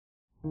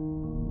Good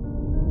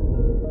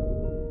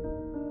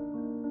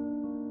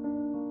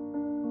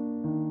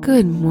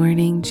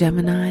morning,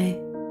 Gemini.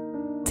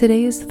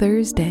 Today is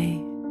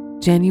Thursday,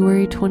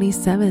 January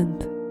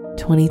 27th,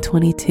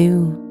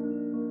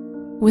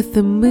 2022. With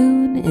the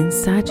moon in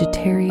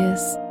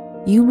Sagittarius,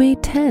 you may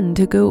tend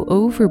to go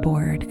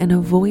overboard and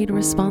avoid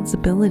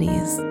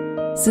responsibilities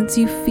since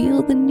you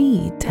feel the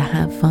need to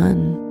have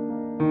fun.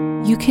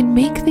 You can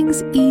make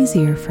things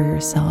easier for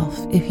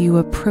yourself if you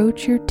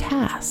approach your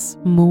tasks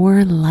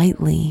more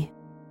lightly.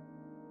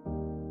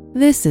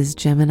 This is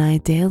Gemini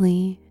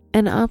Daily,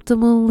 an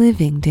optimal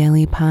living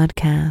daily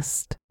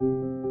podcast.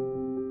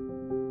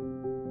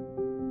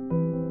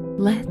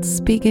 Let's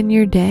begin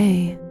your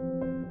day.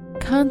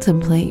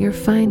 Contemplate your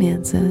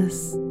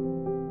finances.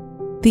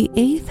 The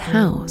 8th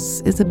house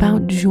is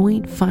about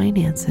joint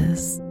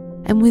finances,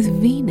 and with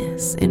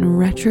Venus in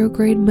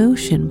retrograde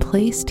motion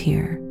placed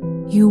here,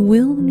 you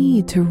will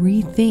need to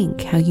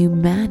rethink how you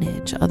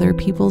manage other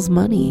people's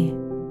money.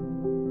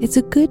 It's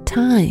a good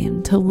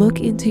time to look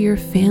into your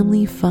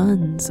family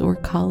funds or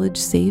college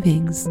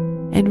savings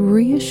and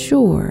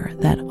reassure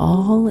that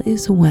all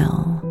is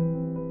well.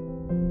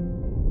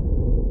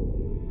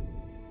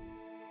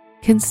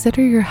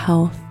 Consider your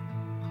health.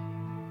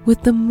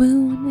 With the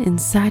moon in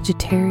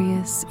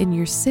Sagittarius in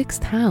your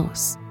 6th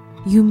house,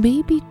 you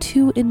may be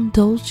too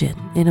indulgent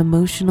in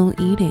emotional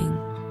eating.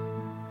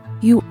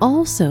 You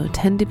also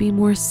tend to be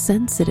more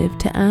sensitive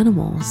to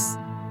animals,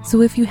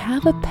 so if you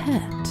have a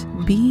pet,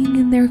 being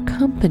in their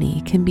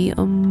company can be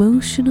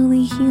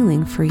emotionally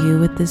healing for you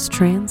with this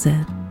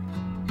transit.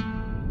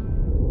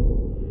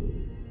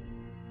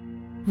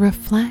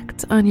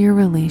 Reflect on your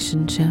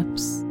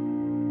relationships.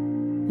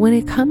 When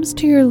it comes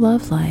to your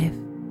love life,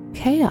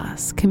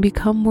 chaos can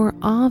become more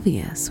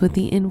obvious with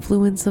the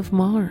influence of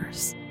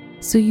Mars,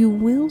 so you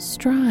will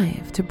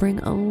strive to bring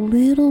a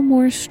little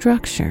more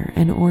structure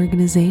and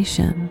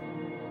organization.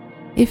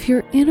 If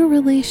you're in a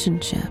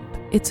relationship,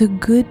 it's a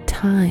good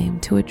time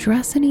to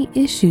address any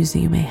issues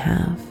you may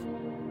have.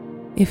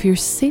 If you're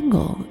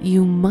single,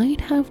 you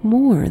might have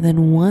more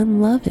than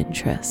one love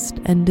interest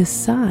and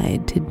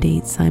decide to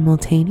date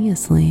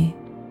simultaneously.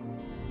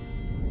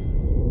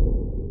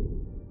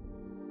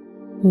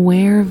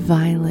 Wear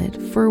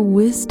violet for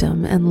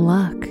wisdom and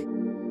luck.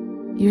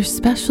 Your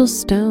special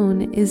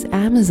stone is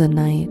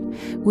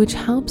Amazonite, which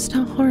helps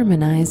to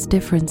harmonize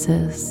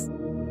differences.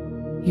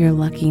 Your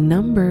lucky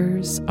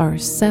numbers are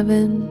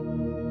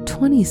 7,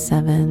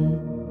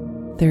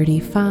 27,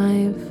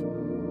 35,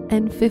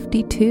 and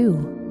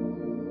 52.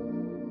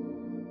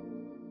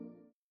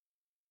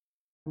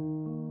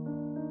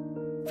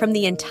 From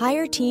the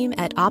entire team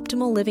at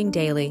Optimal Living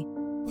Daily,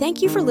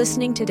 thank you for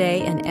listening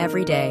today and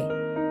every day.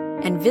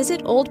 And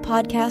visit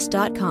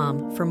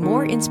oldpodcast.com for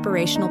more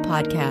inspirational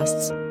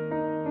podcasts.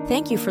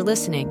 Thank you for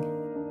listening.